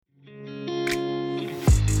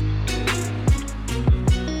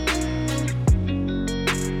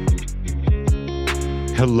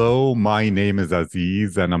Hello, my name is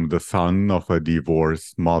Aziz, and I'm the son of a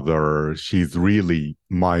divorced mother. She's really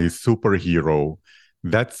my superhero.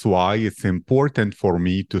 That's why it's important for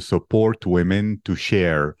me to support women to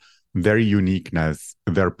share their uniqueness,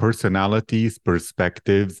 their personalities,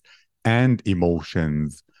 perspectives, and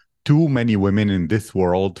emotions. Too many women in this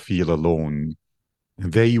world feel alone.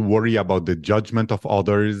 They worry about the judgment of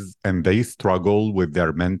others and they struggle with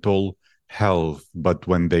their mental health. But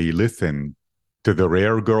when they listen to the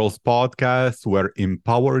Rare Girls podcast, where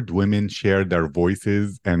empowered women share their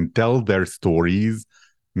voices and tell their stories,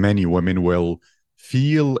 many women will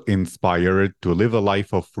feel inspired to live a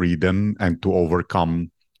life of freedom and to overcome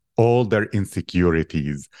all their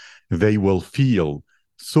insecurities. They will feel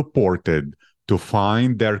supported to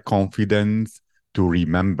find their confidence, to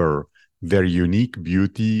remember their unique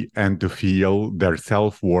beauty and to feel their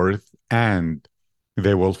self worth, and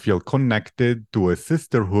they will feel connected to a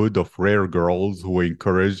sisterhood of rare girls who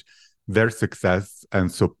encourage their success and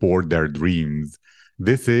support their dreams.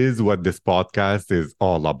 This is what this podcast is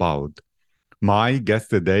all about. My guest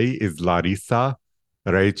today is Larissa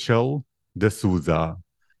Racheal Dsouza.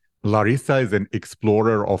 Larissa is an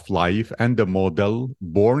explorer of life and a model,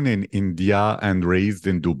 born in India and raised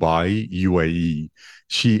in Dubai, UAE.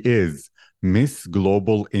 She is Miss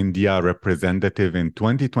Global India representative in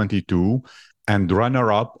 2022 and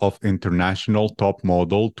runner-up of International Top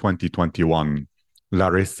Model 2021.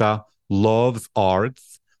 Larissa loves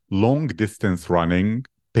arts, long-distance running,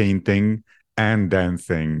 painting, and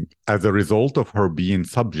dancing. As a result of her being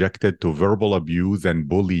subjected to verbal abuse and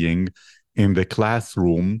bullying in the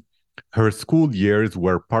classroom, her school years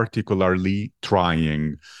were particularly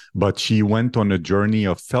trying, but she went on a journey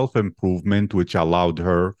of self improvement which allowed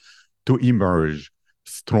her to emerge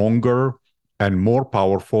stronger and more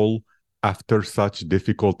powerful after such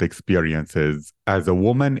difficult experiences. As a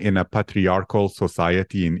woman in a patriarchal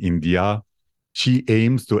society in India, she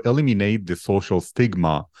aims to eliminate the social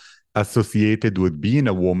stigma associated with being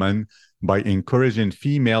a woman by encouraging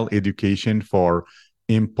female education for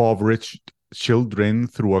impoverished children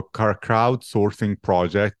through a crowdsourcing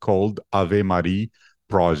project called Ave Marie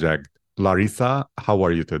Project. Larissa, how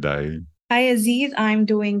are you today? Hi Aziz, I'm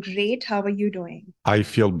doing great. How are you doing? I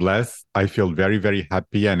feel blessed. I feel very, very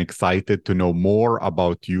happy and excited to know more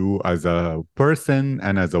about you as a person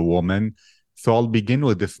and as a woman. So I'll begin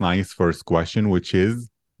with this nice first question, which is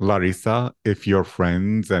Larissa, if your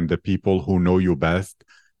friends and the people who know you best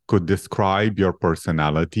could describe your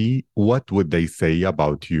personality, what would they say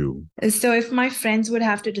about you? So, if my friends would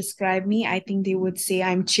have to describe me, I think they would say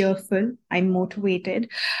I'm cheerful, I'm motivated,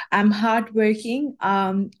 I'm hardworking,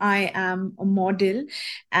 I am a model,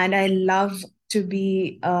 and I love to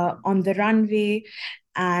be on the runway.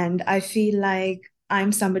 And I feel like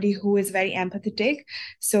I'm somebody who is very empathetic.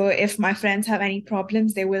 So if my friends have any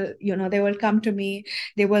problems, they will come to me,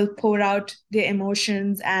 they will pour out their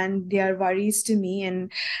emotions and their worries to me. And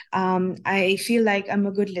I feel like I'm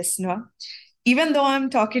a good listener even though I'm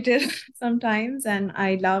talkative sometimes, and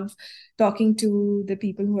I love talking to the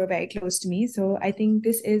people who are very close to me. So I think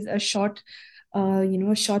this is a short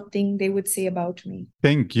thing they would say about me.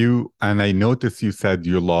 Thank you. And I noticed you said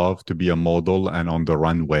you love to be a model and on the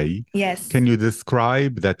runway. Yes. Can you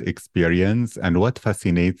describe that experience and what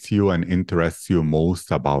fascinates you and interests you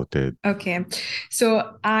most about it? Okay.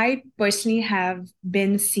 So I personally have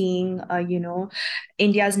been seeing,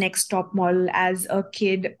 India's Next Top Model as a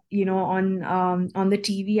kid, on the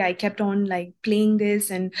TV. I kept on like playing this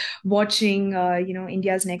and watching,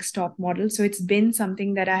 India's Next Top Model. So it's been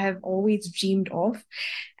something that I have always dreamed of.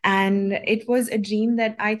 And it was a dream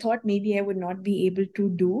that I thought maybe I would not be able to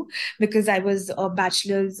do because I was a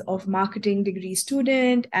bachelor's of marketing degree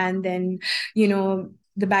student. And then,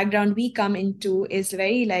 the background we come into is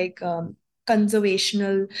very like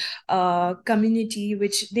conservational community,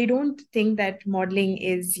 which they don't think that modeling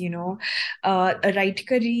is a right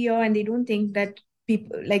career, and they don't think that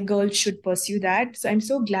people like girls should pursue that. So I'm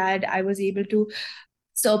so glad I was able to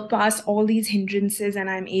surpass all these hindrances and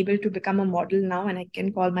I'm able to become a model now, and I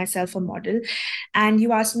can call myself a model. And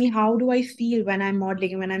you asked me how do I feel when I'm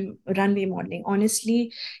modeling, when I'm runway modeling.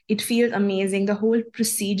 Honestly, it feels amazing. The whole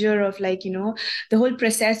procedure of the whole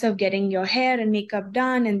process of getting your hair and makeup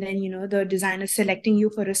done, and then the designer selecting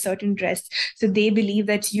you for a certain dress, so they believe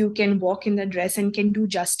that you can walk in the dress and can do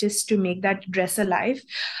justice to make that dress alive,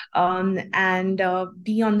 and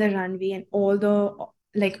be on the runway, and all the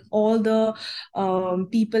like all the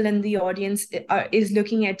people in the audience is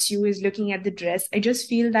looking at you, is looking at the dress. I just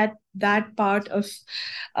feel that that part of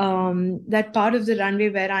the runway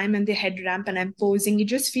where I'm in the head ramp and I'm posing, it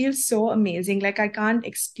just feels so amazing. Like I can't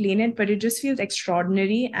explain it, but it just feels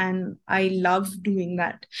extraordinary, and I love doing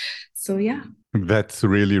that. So yeah. That's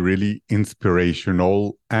really, really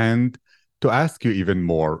inspirational. And to ask you even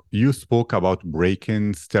more, you spoke about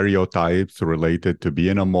breaking stereotypes related to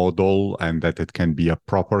being a model and that it can be a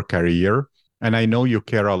proper career. And I know you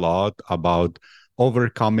care a lot about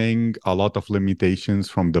overcoming a lot of limitations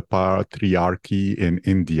from the patriarchy in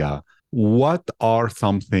India. What are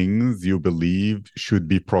some things you believe should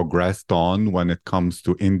be progressed on when it comes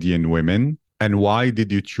to Indian women? And why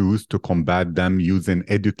did you choose to combat them using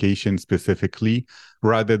education specifically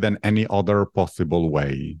rather than any other possible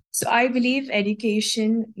way? So I believe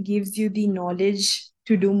education gives you the knowledge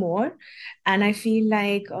to do more. And I feel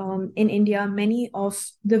like in India, many of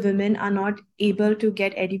the women are not able to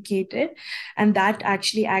get educated. And that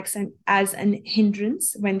actually acts as an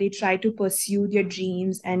hindrance when they try to pursue their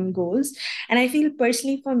dreams and goals. And I feel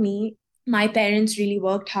personally for me, my parents really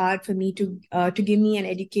worked hard for me to give me an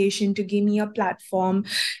education, to give me a platform,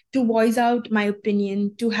 to voice out my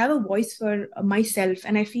opinion, to have a voice for myself.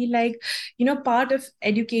 And I feel like, part of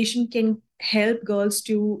education can help girls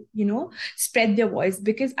to, spread their voice.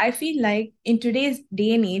 Because I feel like in today's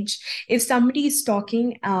day and age, if somebody is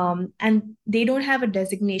talking and they don't have a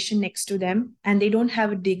designation next to them and they don't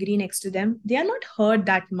have a degree next to them, they are not heard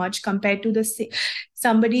that much compared to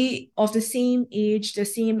somebody of the same age, the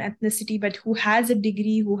same ethnicity, but who has a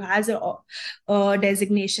degree, who has a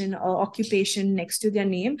designation or occupation next to their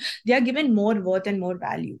name. They are given more worth and more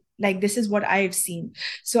value. Like this is what I've seen.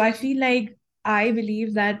 So I feel like I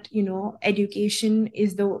believe that, education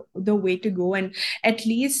is the way to go. And at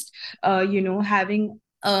least having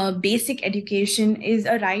basic education is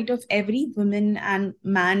a right of every woman and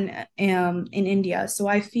man in India. So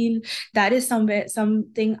I feel that is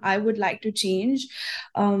something I would like to change.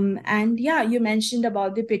 And yeah, you mentioned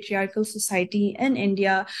about the patriarchal society in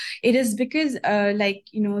India. It is because,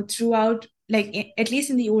 throughout, like at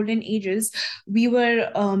least in the olden ages, we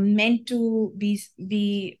were meant to be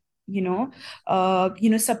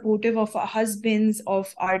supportive of our husbands,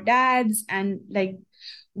 of our dads, and like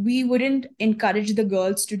we wouldn't encourage the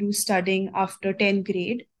girls to do studying after 10th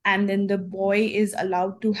grade, and then the boy is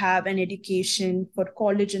allowed to have an education for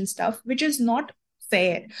college and stuff, which is not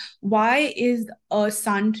fair. Why is a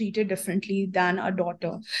son treated differently than a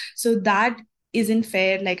daughter? So that isn't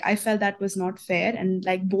fair. Like I felt that was not fair, and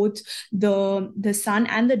like both the son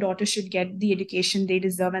and the daughter should get the education they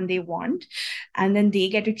deserve and they want, and then they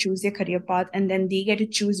get to choose their career path, and then they get to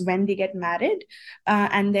choose when they get married.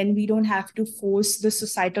 And then we don't have to force the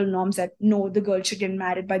societal norms that no, the girl should get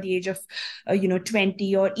married by the age of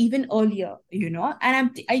 20 or even earlier.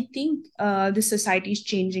 And I think the society is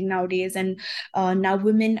changing nowadays, and now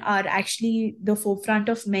women are actually the forefront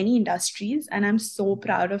of many industries, and I'm so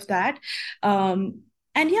proud of that.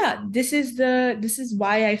 And yeah, this is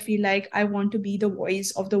why I feel like I want to be the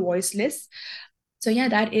voice of the voiceless. So yeah,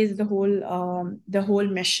 that is the whole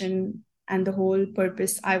mission and the whole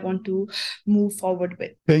purpose I want to move forward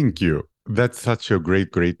with. Thank you. That's such a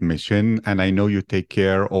great, great mission. And I know you take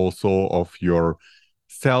care also of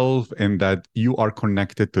yourself and that you are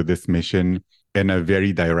connected to this mission in a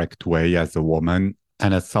very direct way as a woman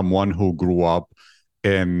and as someone who grew up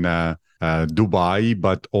in Dubai,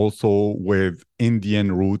 but also with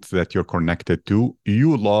Indian roots that you're connected to.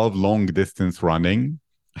 You love long distance running.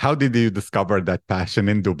 How did you discover that passion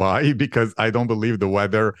in Dubai? Because I don't believe the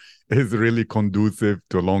weather is really conducive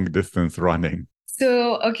to long distance running.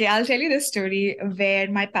 So, okay, I'll tell you the story where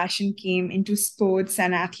my passion came into sports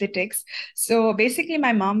and athletics. So, basically,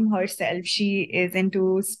 my mom herself, she is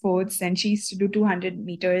into sports and she used to do 200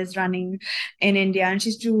 meters running in India, and she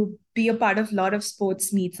used to be a part of a lot of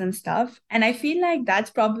sports meets and stuff. And I feel like that's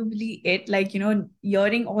probably it. Like,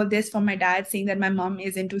 hearing all this from my dad saying that my mom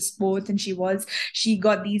is into sports and she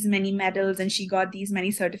got these many medals and she got these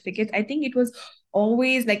many certificates. I think it was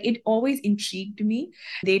always like, it always intrigued me.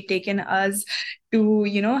 They'd taken us to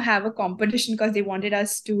have a competition because they wanted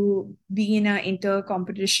us to be in a inter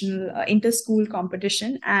school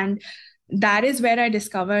competition, and that is where I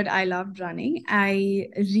discovered I loved running. I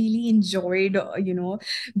really enjoyed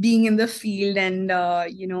being in the field and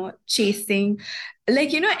chasing,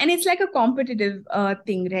 like and it's like a competitive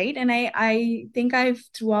thing, right? And I think I've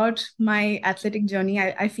throughout my athletic journey,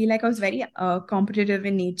 I feel like I was very competitive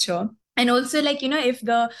in nature. And also, like, if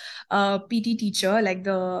the PT teacher, like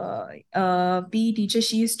the PE teacher,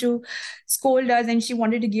 she used to scold us and she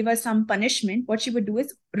wanted to give us some punishment, what she would do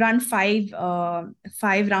is run five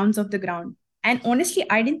rounds of the ground. And honestly,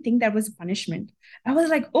 I didn't think that was a punishment. I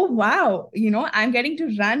was like, oh wow, I'm getting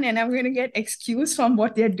to run and I'm going to get excused from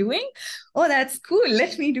what they're doing. Oh, that's cool,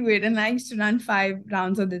 let me do it. And I used to run 5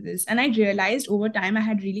 rounds of this, and I realized over time I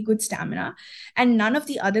had really good stamina, and none of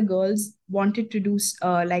the other girls wanted to do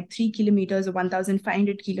like 3 kilometers or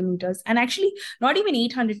 1,500 kilometers, and actually not even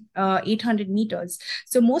 800 meters.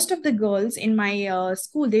 So most of the girls in my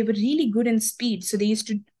school, they were really good in speed, so they used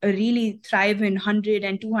to really thrive in 100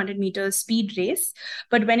 and 200 meters speed race.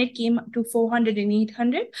 But when it came to 400 and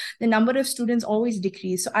 800, the number of students always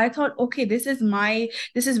decreased. So I thought, okay, this is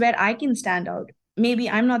where I can stand out. Maybe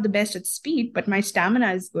I'm not the best at speed, but my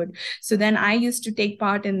stamina is good. So then I used to take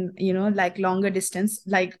part in, like longer distance,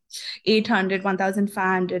 like 800,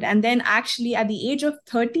 1,500. And then actually at the age of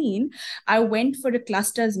 13, I went for a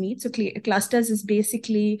clusters meet. So clusters is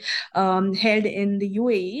basically held in the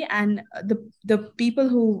UAE, and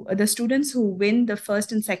the students who win the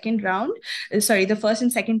first and second round, sorry, the first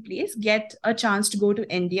and second place, get a chance to go to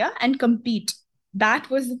India and compete. That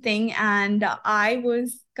was the thing. And I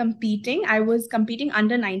was competing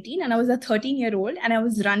under 19, and I was a 13-year-old, and I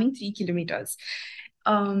was running 3 kilometers.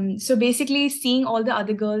 So basically seeing all the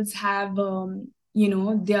other girls have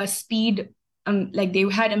their speed, like they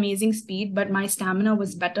had amazing speed, but my stamina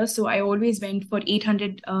was better, so I always went for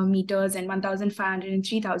 800 meters and 1,500 and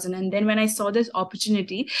 3,000. And then when I saw this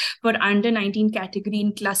opportunity for under 19 category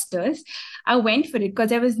in clusters, I went for it, because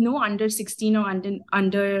there was no under 16 or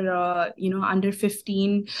under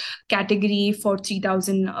 15 category for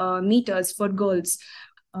 3,000 meters for girls.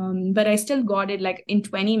 But I still got it. Like in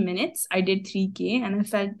 20 minutes, I did 3K,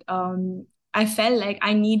 and I felt like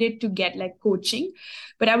I needed to get like coaching,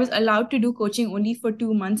 but I was allowed to do coaching only for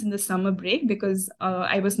 2 months in the summer break, because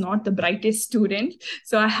I was not the brightest student.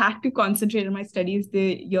 So I had to concentrate on my studies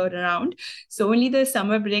the year round. So only the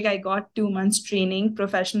summer break, I got 2 months training,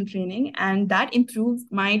 professional training, and that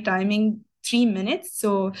improved my timing 3 minutes.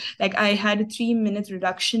 So like I had a 3 minutes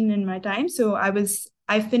reduction in my time. So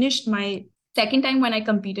I finished my second time when I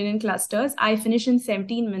competed in clusters, I finished in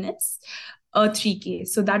 17 minutes, 3K.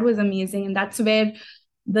 So that was amazing. And that's where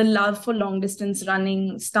the love for long distance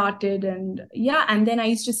running started. And yeah, and then I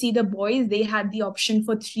used to see the boys, they had the option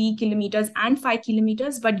for 3 kilometers and 5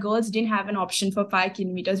 kilometers, but girls didn't have an option for 5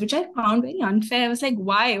 kilometers, which I found very unfair. I was like,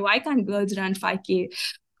 why? Why can't girls run 5K?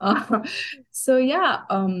 Uh, so yeah,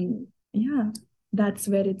 that's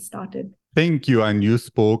where it started. Thank you. And you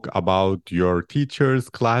spoke about your teachers,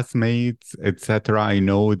 classmates, etc. I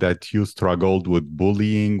know that you struggled with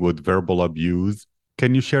bullying, with verbal abuse.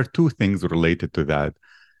 Can you share two things related to that?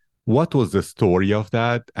 What was the story of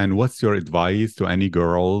that? And what's your advice to any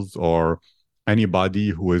girls or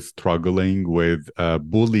anybody who is struggling with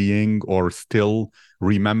bullying or still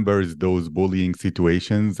remembers those bullying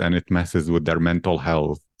situations and it messes with their mental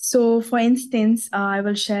health? So, for instance, I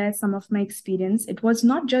will share some of my experience. It was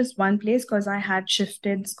not just one place, because I had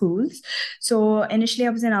shifted schools. So, initially, I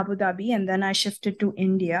was in Abu Dhabi, and then I shifted to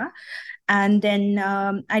India. And then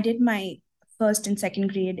I did my first and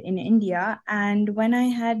second grade in India. And when I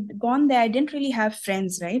had gone there, I didn't really have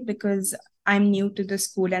friends, right? Because I'm new to the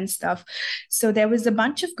school and stuff. So there was a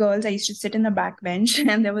bunch of girls. I used to sit in the back bench,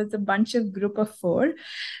 and there was a bunch of group of four,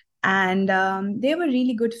 and they were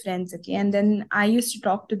really good friends. Okay, and then I used to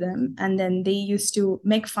talk to them, and then they used to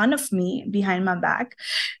make fun of me behind my back.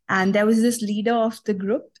 And there was this leader of the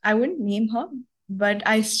group, I wouldn't name her, but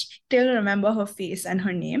I still remember her face and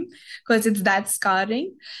her name, because it's that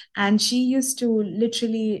scarring. And she used to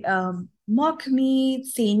literally mock me,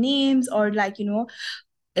 say names, or like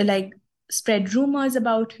spread rumors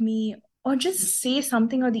about me, or just say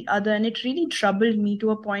something or the other. And it really troubled me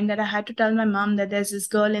to a point that I had to tell my mom that there's this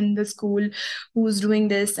girl in the school who's doing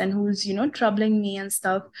this and who's, troubling me and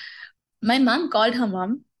stuff. My mom called her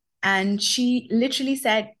mom, and she literally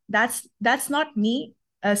said, that's not me.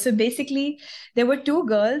 So basically, there were two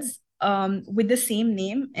girls with the same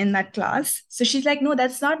name in that class. So she's like, no,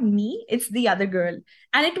 that's not me. It's the other girl.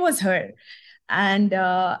 And it was her. And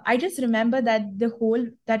I just remember that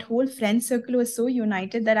that whole friend circle was so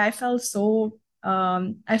united that I felt so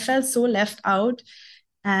left out.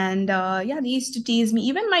 And yeah, they used to tease me.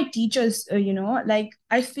 Even my teachers, like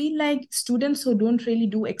I feel like students who don't really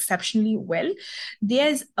do exceptionally well,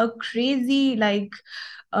 there's a crazy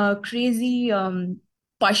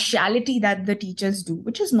partiality that the teachers do,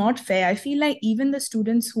 which is not fair. I feel like even the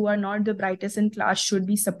students who are not the brightest in class should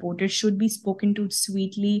be supported, should be spoken to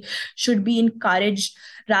sweetly, should be encouraged,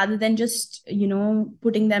 rather than just,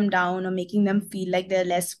 putting them down or making them feel like they're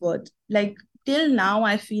less worth. Like, till now,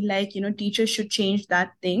 I feel like, teachers should change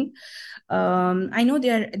that thing. I know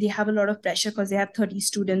they have a lot of pressure because they have 30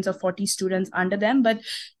 students or 40 students under them, but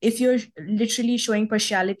if you're literally showing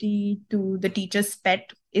partiality to the teacher's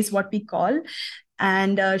pet, is what we call,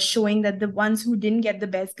 and showing that the ones who didn't get the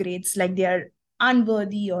best grades, like, they are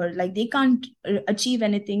unworthy, or like they can't achieve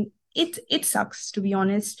anything, it sucks, to be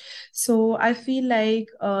honest. So I feel like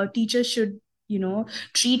teachers should,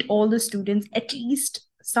 treat all the students at least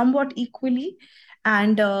somewhat equally,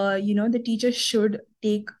 and the teachers should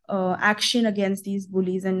take action against these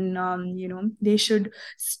bullies, and they should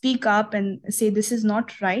speak up and say this is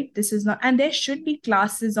not right, this is not. And there should be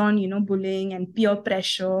classes on, bullying and peer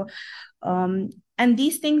pressure, um, and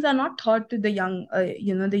these things are not taught to the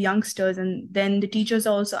the youngsters, and then the teachers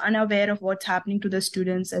are also unaware of what's happening to the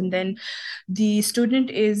students, and then the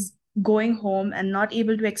student is going home and not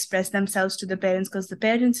able to express themselves to the parents, because the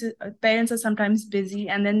parents are sometimes busy,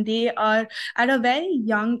 and then they are at a very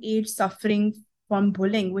young age suffering from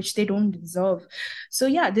bullying, which they don't deserve. So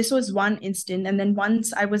yeah, this was one instant. And then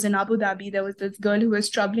once I was in Abu Dhabi, there was this girl who was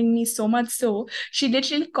troubling me so much, so she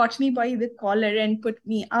literally caught me by the collar and put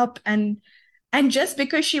me up, and just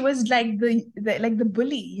because she was like the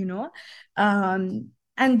bully,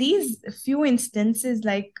 and these few instances,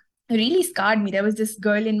 like, really scarred me. There was this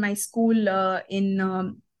girl in my school, in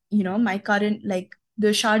my current, like, the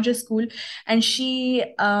Sharjah school, and she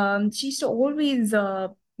used to always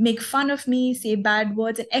make fun of me, say bad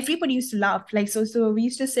words, and everybody used to laugh. Like, so we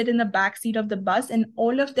used to sit in the back seat of the bus, and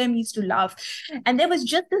all of them used to laugh. And there was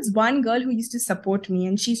just this one girl who used to support me,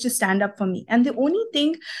 and she used to stand up for me. And the only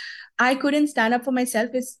thing I couldn't stand up for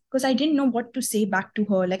myself is because I didn't know what to say back to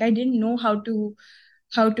her. Like, I didn't know how to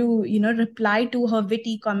reply to her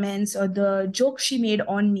witty comments or the jokes she made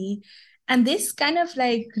on me. And this kind of,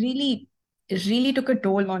 like, really took a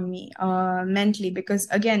toll on me mentally, because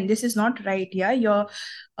again, this is not right. Yeah, you're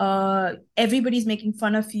everybody's making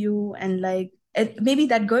fun of you, and like, maybe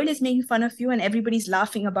that girl is making fun of you and everybody's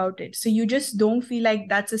laughing about it, so you just don't feel like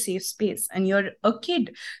that's a safe space, and you're a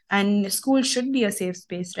kid, and school should be a safe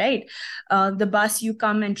space, right? The bus you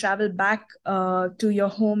come and travel back to your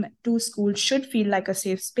home to school should feel like a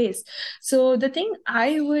safe space. So the thing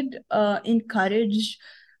I would encourage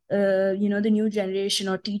the new generation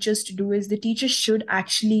or teachers to do is, the teachers should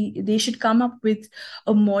actually, they should come up with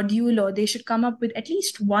a module, or they should come up with at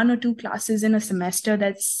least one or two classes in a semester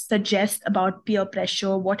that suggest about peer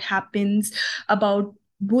pressure, what happens, about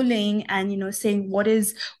bullying, and saying what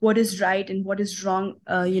is right and what is wrong,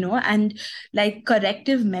 and like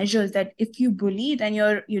corrective measures, that if you bully, then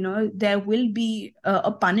there will be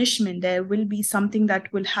a punishment, there will be something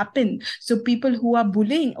that will happen, so people who are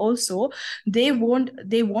bullying also, they won't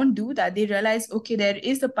do that. They realize, okay, there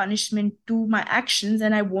is a punishment to my actions,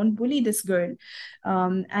 and I won't bully this girl.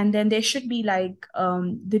 And then there should be, like,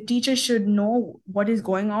 the teacher should know what is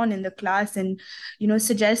going on in the class, and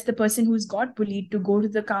suggest the person who's got bullied to go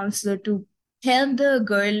to the counselor to help the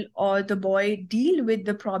girl or the boy deal with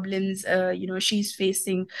the problems she's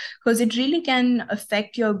facing, because it really can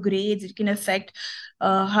affect your grades, it can affect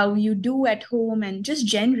how you do at home, and just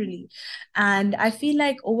generally. And I feel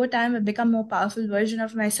like over time I've become a more powerful version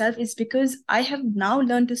of myself, is because I have now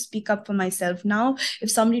learned to speak up for myself. Now,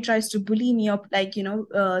 if somebody tries to bully me, or, like,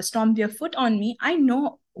 stomp their foot on me, I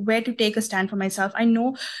know where to take a stand for myself. I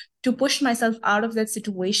know to push myself out of that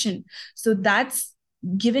situation. So that's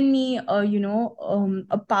given me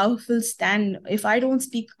a powerful stand. If I don't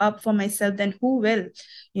speak up for myself, then who will?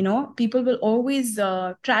 People will always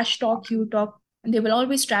trash talk you, talk they will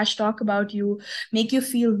always trash talk about you, make you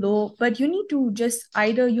feel low. But you need to just,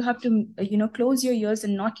 either you have to close your ears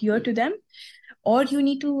and not hear to them, or you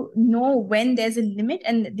need to know when there's a limit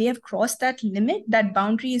and they have crossed that limit, that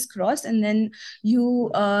boundary is crossed, and then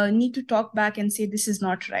you need to talk back and say this is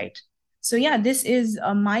not right. So yeah, this is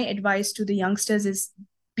my advice to the youngsters, is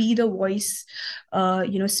be the voice,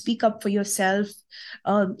 speak up for yourself,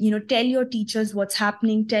 tell your teachers what's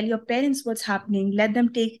happening, tell your parents what's happening, let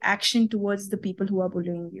them take action towards the people who are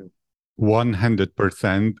bullying you.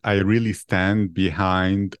 100%. I really stand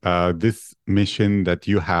behind this mission that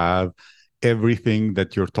you have. Everything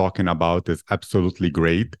that you're talking about is absolutely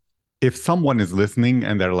great. If someone is listening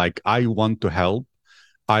and they're like, I want to help,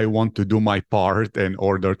 I want to do my part in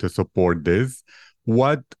order to support this,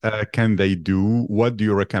 what can they do? What do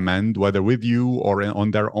you recommend, whether with you or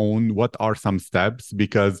on their own? What are some steps?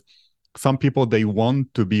 Because some people, they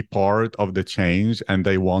want to be part of the change and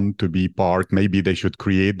they want to be part. Maybe they should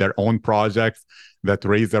create their own projects that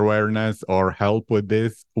raise awareness or help with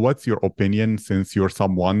this. What's your opinion, since you're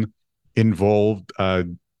someone involved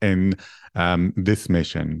in this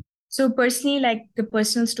mission? So personally, like the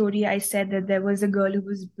personal story, I said that there was a girl who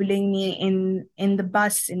was bullying me in the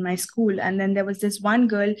bus in my school, and then there was this one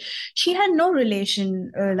girl. She had no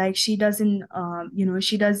relation, like she doesn't,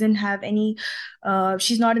 she doesn't have any.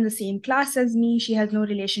 She's not in the same class as me. She has no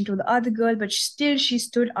relation to the other girl, but still she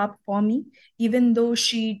stood up for me, even though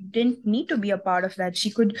she didn't need to be a part of that.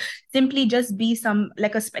 She could simply just be some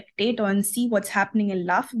like a spectator and see what's happening and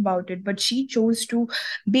laugh about it. But she chose to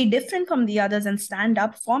be different from the others and stand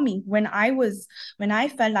up for me when I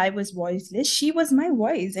felt I was voiceless. She was my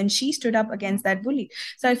voice and she stood up against that bully.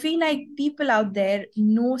 So I feel like people out there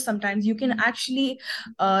know sometimes you can actually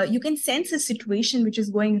you can sense a situation which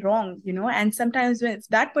is going wrong, and sometimes when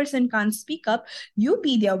that person can't speak up, you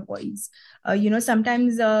be their voice.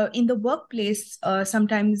 Sometimes in the workplace,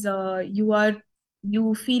 sometimes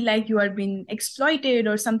you feel like you are being exploited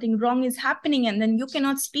or something wrong is happening, and then you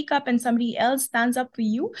cannot speak up and somebody else stands up for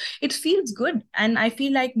you. It feels good. And I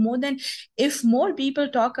feel like more than if more people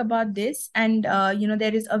talk about this, and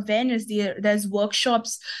there is awareness, there's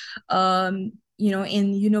workshops,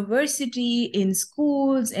 in university, in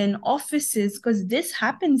schools, in offices, because this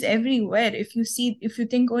happens everywhere. If you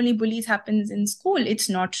think only bullies happens in school, it's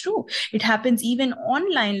not true. It happens even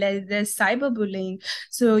online. Like there's cyberbullying.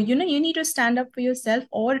 So you need to stand up for yourself,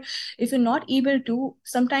 or if you're not able to,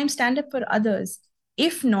 sometimes stand up for others.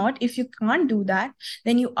 If not, if you can't do that,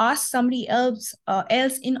 then you ask somebody else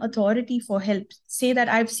in authority for help. Say that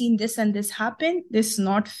I've seen this and this happen. This is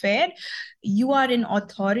not fair. You are in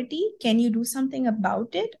authority. Can you do something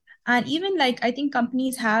about it? And even like I think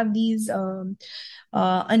companies have these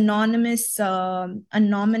anonymous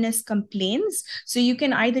complaints, so you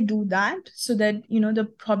can either do that so that the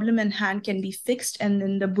problem in hand can be fixed, and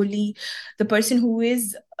then the person who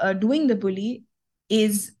is doing the bully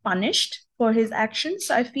is punished for his actions.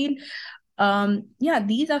 So I feel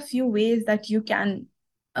these are few ways that you can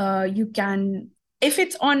if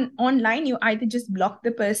it's online, you either just block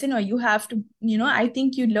the person, or you have to, I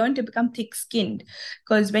think you learn to become thick skinned,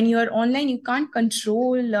 because when you're online you can't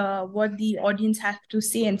control what the audience has to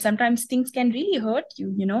say, and sometimes things can really hurt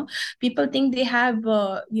you. People think they have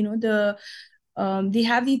the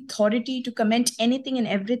authority to comment anything and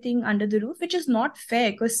everything under the roof, which is not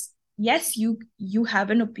fair. Because yes, you have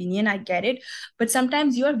an opinion, I get it, but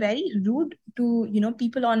sometimes you are very rude to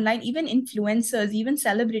people online, even influencers, even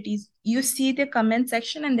celebrities. You see the comment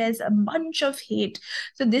section and there's a bunch of hate.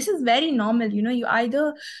 So this is very normal. You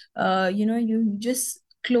either you just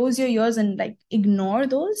close your ears and like ignore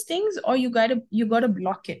those things, or you gotta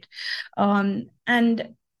block it.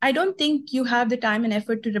 And I don't think you have the time and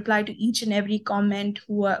effort to reply to each and every comment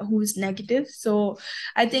who's negative. So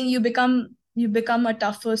I think you become a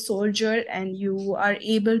tougher soldier, and you are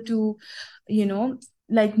able to,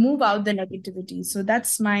 like move out the negativity. So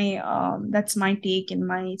that's my take and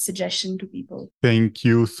my suggestion to people. Thank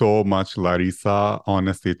you so much, Larissa.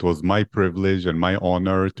 Honestly, it was my privilege and my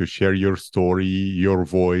honor to share your story, your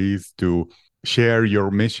voice, to share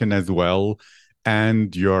your mission as well,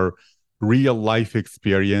 and your real life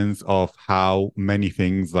experience of how many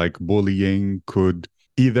things like bullying could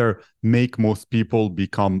either make most people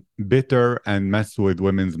become bitter and mess with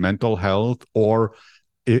women's mental health, or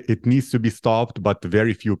it needs to be stopped, but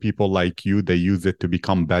very few people like you, they use it to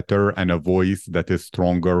become better and a voice that is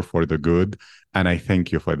stronger for the good. And I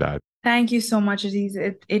thank you for that. Thank you so much, Aziz.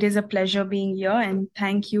 It is a pleasure being here, and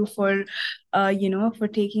thank you for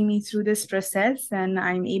taking me through this process. And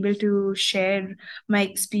I'm able to share my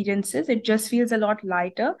experiences. It just feels a lot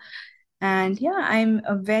lighter. And yeah, I'm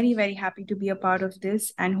very, very happy to be a part of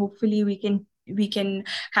this. And hopefully we can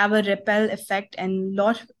have a repel effect, and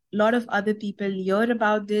lot of other people hear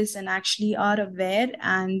about this and actually are aware,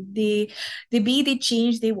 and they be the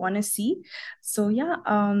change they want to see. So yeah,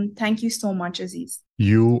 thank you so much, Aziz.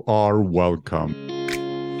 You are welcome.